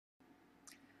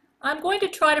I'm going to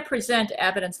try to present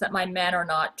evidence that my men are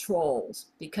not trolls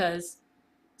because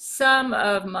some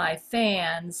of my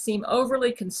fans seem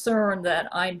overly concerned that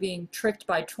I'm being tricked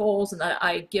by trolls and that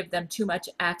I give them too much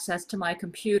access to my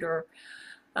computer.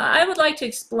 I would like to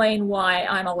explain why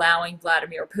I'm allowing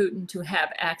Vladimir Putin to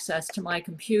have access to my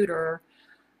computer.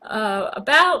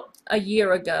 About a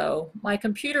year ago, my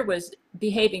computer was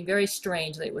behaving very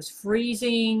strangely. It was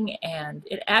freezing and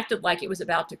it acted like it was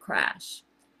about to crash.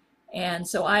 And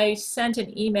so I sent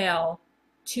an email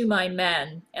to my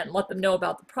men and let them know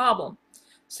about the problem.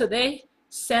 So they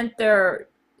sent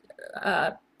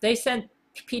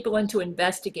people in to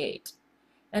investigate.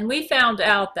 And we found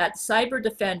out that Cyber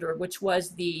Defender, which was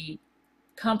the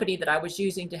company that I was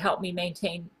using to help me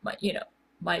maintain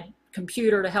my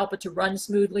computer, to help it to run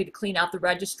smoothly, to clean out the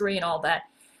registry and all that,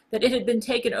 that it had been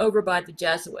taken over by the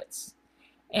Jesuits.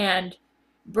 And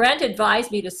Brent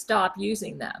advised me to stop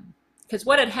using them. Because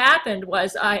what had happened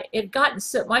was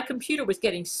my computer was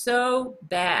getting so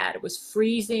bad. It was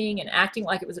freezing and acting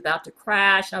like it was about to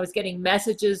crash. And I was getting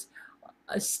messages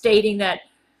stating that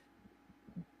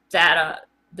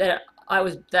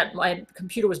my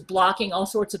computer was blocking all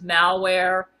sorts of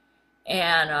malware.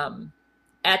 And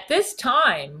at this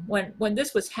time, when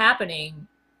this was happening,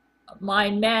 my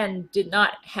men did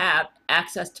not have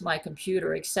access to my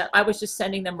computer, except I was just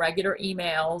sending them regular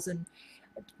emails and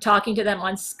talking to them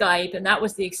on Skype, and that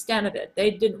was the extent of it.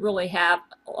 They didn't really have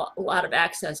a lot of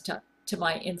access to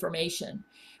my information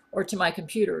or to my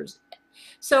computers.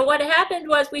 So what happened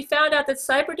was we found out that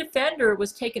Cyber Defender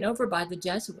was taken over by the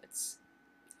Jesuits.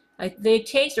 They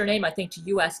changed their name, I think, to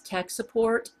U.S. Tech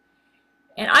Support.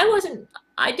 And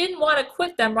I didn't want to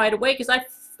quit them right away because I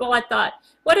thought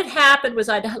what had happened was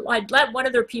I'd let one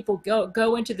of their people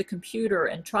go into the computer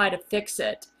and try to fix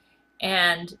it.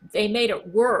 And they made it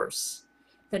worse.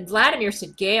 Then Vladimir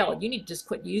said, Gail, you need to just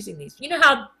quit using these. You know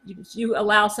how you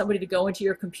allow somebody to go into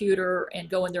your computer and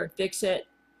go in there and fix it?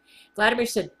 Vladimir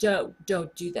said,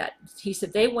 don't do that. He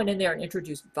said they went in there and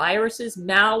introduced viruses,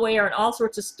 malware, and all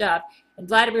sorts of stuff. And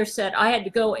Vladimir said, I had to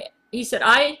go in. He said,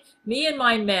 me and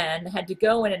my men had to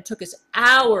go in, and it took us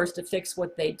hours to fix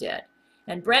what they did.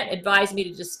 And Brent advised me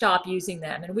to just stop using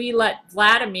them. And we let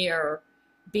Vladimir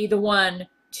be the one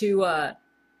to,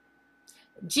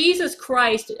 Jesus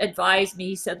Christ advised me,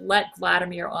 he said, let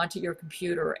Vladimir onto your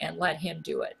computer and let him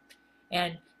do it.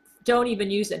 And don't even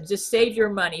use them. Just save your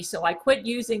money. So I quit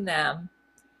using them.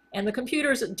 And the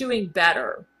computer's doing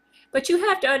better. But you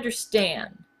have to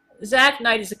understand, Zack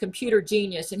Knight is a computer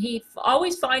genius, and he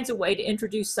always finds a way to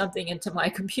introduce something into my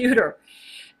computer.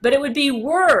 But it would be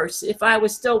worse if I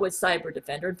was still with Cyber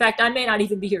Defender. In fact, I may not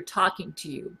even be here talking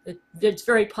to you. It's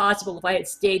very possible if I had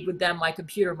stayed with them, my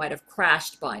computer might have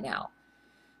crashed by now.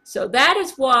 So that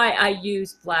is why I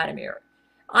use Vladimir.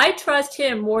 I trust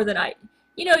him more than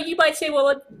you might say,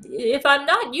 well, if I'm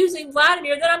not using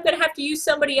Vladimir, then I'm going to have to use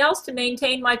somebody else to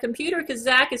maintain my computer because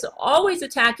Zack is always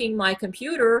attacking my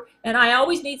computer and I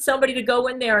always need somebody to go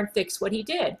in there and fix what he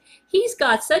did. He's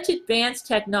got such advanced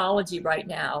technology right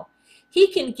now. He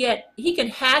can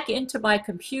hack into my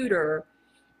computer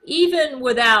even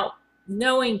without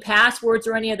knowing passwords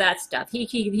or any of that stuff. He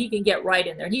can get right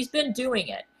in there. And he's been doing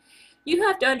it. You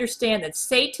have to understand that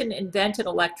Satan invented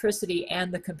electricity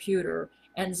and the computer,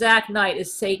 and Zack Knight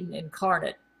is Satan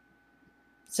incarnate.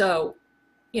 So,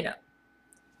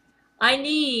 I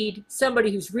need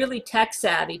somebody who's really tech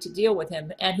savvy to deal with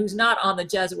him and who's not on the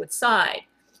Jesuit side.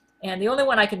 And the only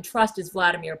one I can trust is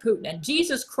Vladimir Putin. And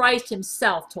Jesus Christ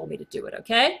himself told me to do it,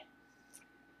 okay?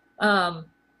 All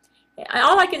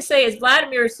I can say is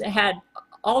Vladimir's had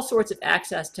all sorts of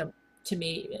access to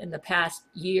me in the past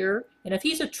year. And if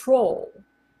he's a troll,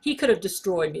 he could have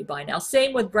destroyed me by now.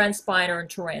 Same with Brent Spiner and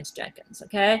Terrance Jenkins,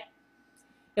 okay?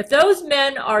 If those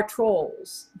men are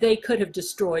trolls, they could have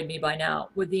destroyed me by now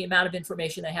with the amount of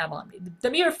information they have on me.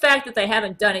 The mere fact that they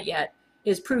haven't done it yet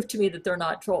is proof to me that they're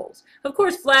not trolls. Of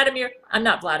course, Zack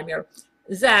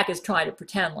is trying to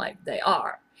pretend like they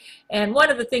are. And one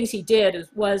of the things he did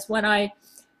was when I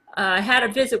had a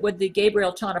visit with the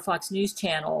Gabrielle Chana FOX news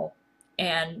channel,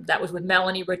 and that was with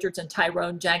Melanie Richards and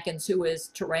Tyrone Jenkins, who is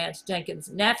Terrance Jenkins'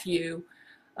 nephew.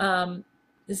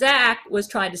 Zack was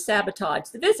trying to sabotage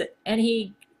the visit, and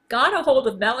he got a hold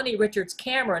of Melanie Richards'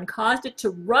 camera and caused it to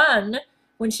run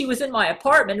when she was in my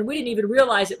apartment, and we didn't even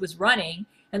realize it was running.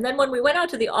 And then when we went out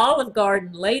to the Olive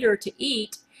Garden later to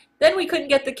eat, then we couldn't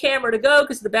get the camera to go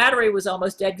because the battery was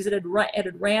almost dead because it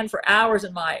had ran for hours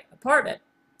in my apartment.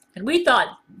 And we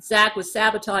thought Zack was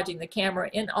sabotaging the camera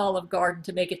in Olive Garden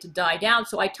to make it to die down.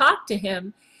 So I talked to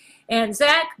him, and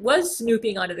Zack was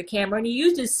snooping onto the camera, and he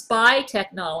used his spy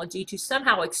technology to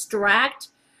somehow extract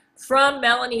from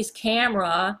Melanie's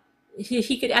camera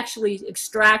he could actually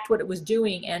extract what it was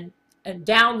doing and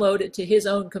download it to his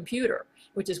own computer,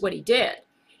 which is what he did.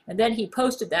 And then he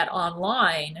posted that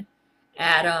online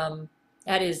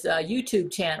at his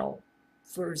YouTube channel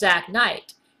for Zack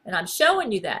Knight. And I'm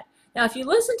showing you that. Now, if you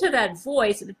listen to that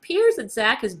voice, it appears that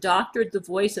Zack has doctored the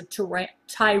voice of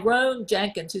Tyrone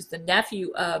Jenkins, who's the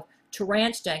nephew of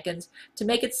Terrance Jenkins, to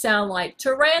make it sound like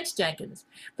Terrance Jenkins.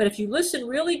 But if you listen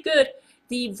really good,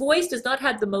 the voice does not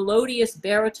have the melodious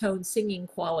baritone singing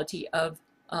quality of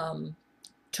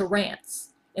Terrance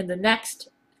in the next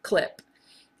clip.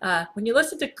 When you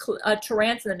listen to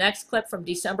Terrance in the next clip from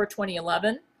December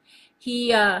 2011,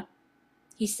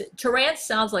 Terrance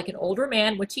sounds like an older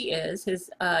man, which he is. His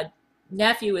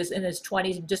nephew is in his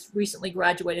 20s and just recently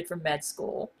graduated from med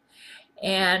school.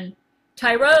 And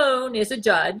Tyrone is a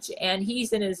judge, and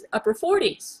he's in his upper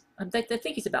 40s. I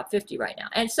think he's about 50 right now.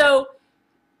 And so,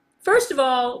 first of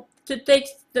all,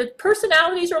 the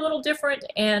personalities are a little different,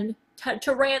 and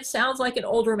Terrance sounds like an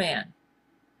older man,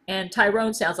 and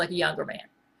Tyrone sounds like a younger man.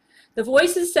 The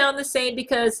voices sound the same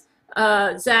because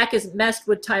Zack has messed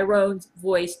with Tyrone's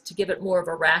voice to give it more of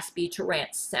a raspy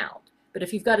Terrance sound. But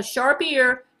if you've got a sharp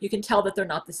ear, you can tell that they're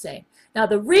not the same. Now,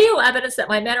 the real evidence that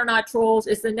my men are not trolls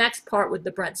is the next part with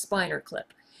the Brent Spiner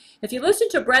clip. If you listen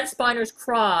to Brent Spiner's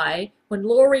cry when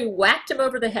Lori whacked him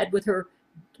over the head with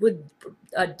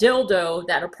a dildo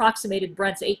that approximated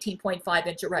Brent's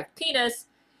 18.5-inch erect penis,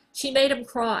 she made him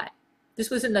cry. This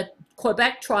was in the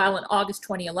Quebec trial in August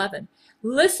 2011.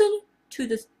 Listen to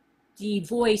the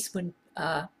voice when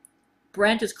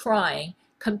Brent is crying.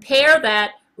 Compare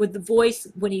that with the voice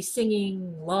when he's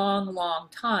singing Long, Long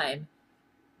Time.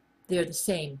 They're the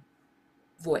same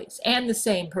voice and the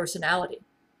same personality.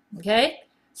 Okay?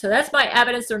 So that's my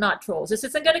evidence they're not trolls. This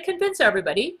isn't going to convince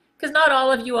everybody, because not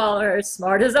all of you all are as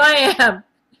smart as I am.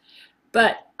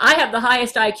 But I have the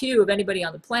highest IQ of anybody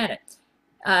on the planet.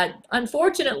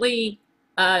 Unfortunately,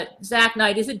 Zack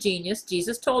Knight is a genius.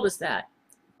 Jesus told us that.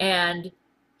 And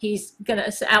he's going to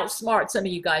outsmart some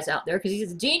of you guys out there because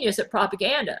he's a genius at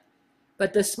propaganda.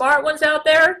 But the smart ones out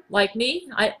there, like me,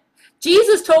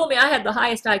 Jesus told me I had the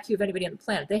highest IQ of anybody on the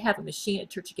planet. They have a machine at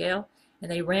Church of Gail,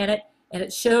 and they ran it, and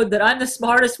it showed that I'm the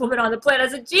smartest woman on the planet. I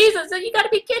said, Jesus, you got to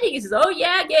be kidding. He says, oh,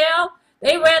 yeah, Gail.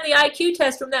 They ran the IQ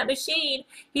test from that machine.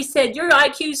 He said, your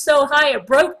IQ's so high, it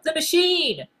broke the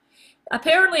machine.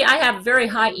 Apparently, I have a very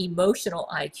high emotional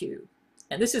IQ.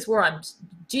 And this is where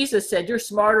Jesus said, you're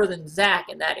smarter than Zack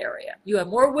in that area. You have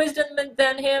more wisdom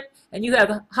than him, and you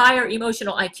have higher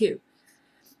emotional IQ.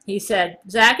 He said,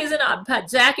 Zack is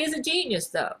a genius,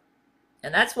 though.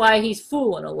 And that's why he's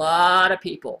fooling a lot of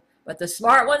people. But the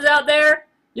smart ones out there,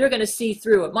 you're going to see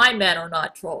through it. My men are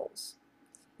not trolls.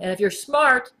 And if you're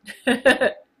smart,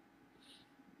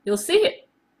 you'll see it.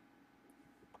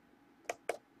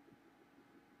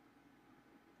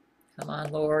 Come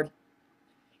on, Lord.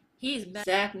 He's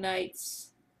Zack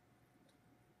Knight's.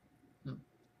 Let's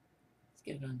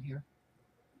get it on here.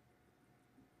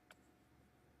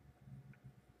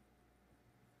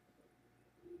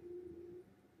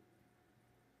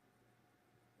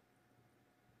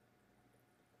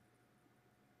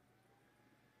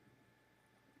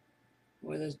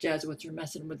 Boy, those Jesuits are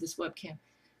messing with this webcam.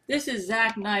 This is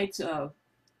Zack Knight's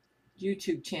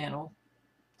YouTube channel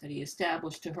that he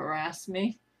established to harass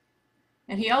me.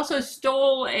 And he also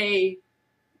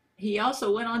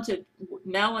went on to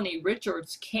Melanie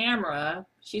Richards' camera.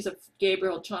 She's a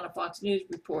Gabrielle Chana FOX news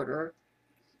reporter.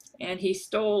 And he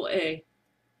stole a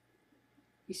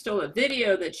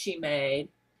video that she made.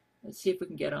 Let's see if we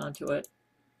can get onto it.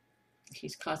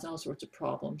 He's causing all sorts of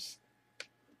problems.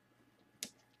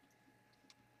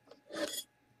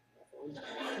 No.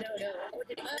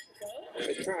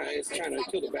 It's trying to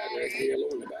kill the battery.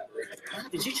 Lower the battery.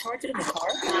 Did you charge it in the car?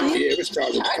 Yeah, it was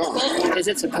charging the car. Is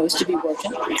it supposed to be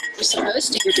working? It's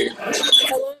supposed to. Okay.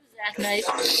 Hello, Zack Knight.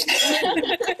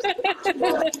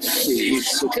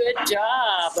 Good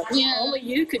job. Yeah. Only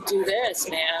you could do this,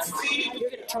 man.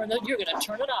 You're gonna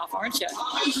turn it off, aren't you?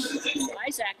 Hi,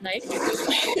 Zack Knight.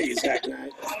 Hey, Zack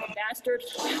Knight. Bastard.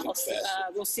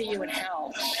 We'll see you in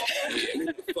hell. Yeah, I'm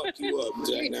gonna fuck you up,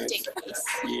 Zack Knight.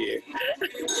 Yeah.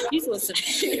 He's listening.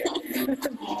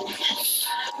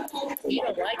 You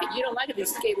don't like it. You don't like it.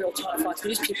 These Gabrielle Chana FOX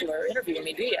news people are interviewing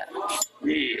me, do you?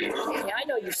 Yeah. Yeah, I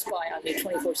know you spy on me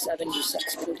 24/7, you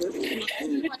sex pervert.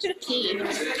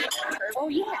 Oh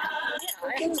yeah.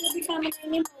 Things will be coming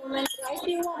any moment. Guys,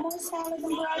 do you want more salad and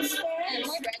breadsticks?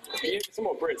 Yeah, some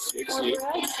more breadsticks. More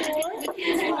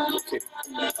breadsticks?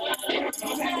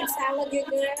 Salad, you're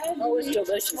good? Oh, it's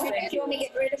delicious. Okay, Thank do you want me to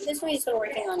get rid of this one? You're still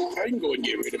working on it. I can go and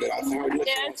get rid of it.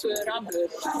 Yeah, it's good. I'm good.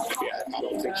 Yeah, I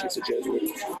don't think she's a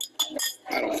Jesuit.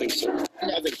 I don't think so.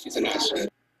 I think he's an asshole.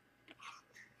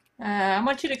 I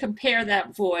want you to compare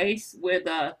that voice with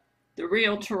the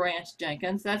real Terrance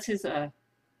Jenkins. That's his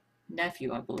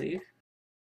nephew, I believe.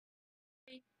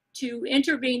 To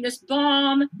intervene this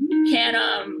bomb can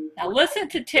now listen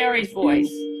to Terry's voice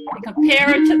and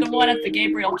compare it to the one at the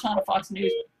Gabrielle Chana FOX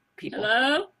News people.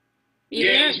 Hello?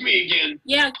 Yeah, it's me again.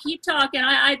 Yeah, keep talking.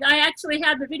 I actually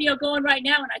have the video going right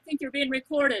now, and I think you're being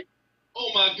recorded.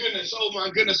 Oh my goodness,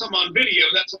 I'm on video.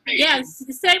 That's amazing. Yes,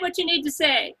 say what you need to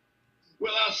say.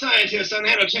 Well, our scientists and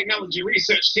nanotechnology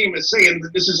research team is saying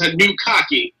that this is a new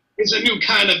cocky. It's a new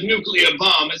kind of nuclear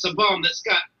bomb. It's a bomb that's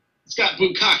got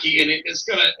bukkake in it. It's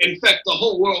gonna infect the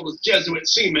whole world with Jesuit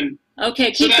semen. Okay,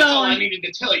 keep so that's going. all I needed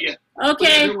to tell you.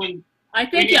 Okay. I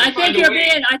think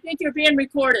you're being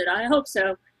recorded. I hope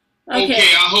so. Okay,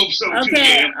 I hope so too. Okay,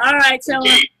 man. All right. So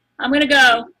okay. I'm gonna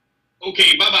go.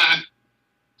 Okay, bye-bye.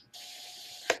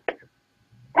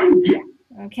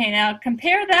 Okay, now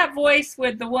compare that voice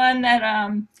with the one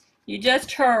that you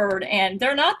just heard, and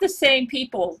they're not the same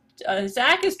people.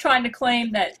 Zack is trying to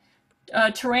claim that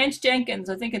Terrance Jenkins,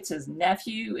 I think it's his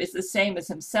nephew, is the same as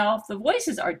himself. The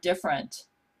voices are different.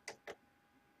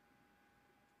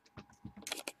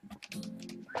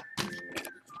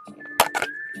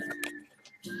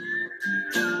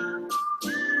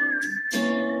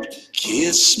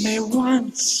 Kiss me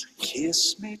once,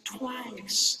 kiss me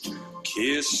twice,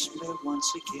 kiss me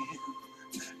once again.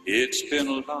 It's been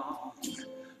a long,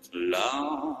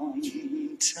 long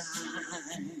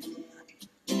time.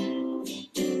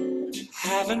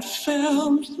 Haven't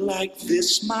felt like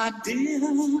this, my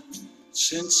dear,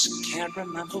 since can't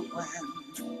remember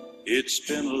when. It's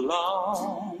been a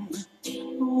long,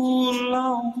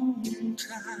 long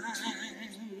time.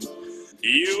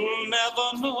 You'll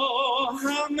never know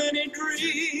how many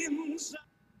dreams.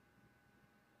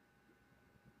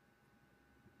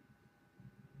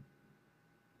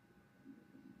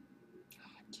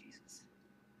 Oh, Jesus.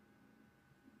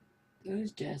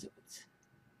 Those Jesuits.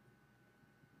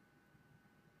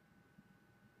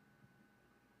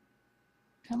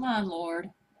 Come on,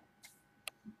 Lord.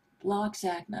 Block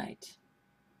Zack Knight.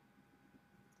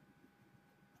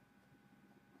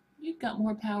 You've got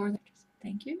more power.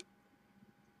 Thank you.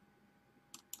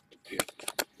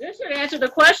 This should answer the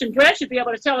question. Brent should be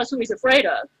able to tell us who he's afraid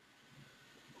of.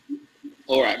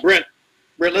 All right, Brent,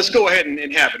 let's go ahead and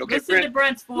have it, okay? Listen to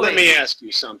Brent's voice. Let me ask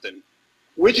you something.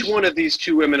 Which one of these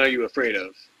two women are you afraid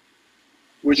of?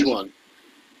 Which one?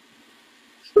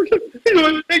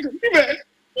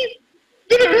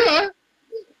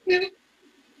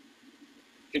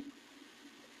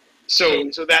 So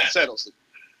that settles it.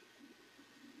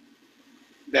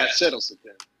 That settles it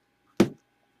then.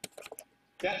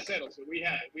 That settles it. We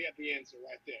have it. We have the answer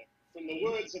right there. From the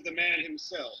words of the man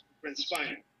himself, Brent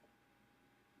Spiner.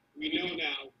 We know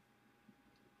now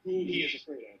who he is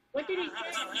afraid of. What did he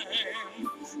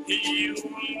say? You'll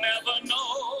never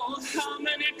know how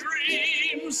many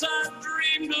dreams I've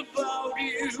dreamed about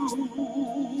you,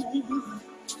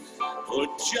 or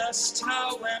just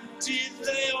how empty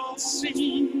they all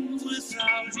seem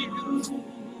without you.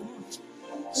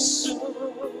 So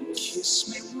kiss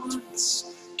me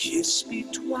once, kiss me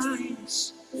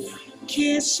twice,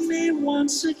 kiss me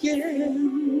once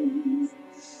again.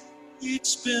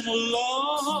 It's been a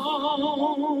long,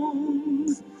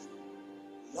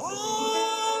 long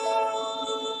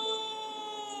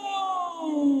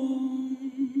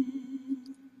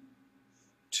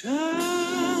time.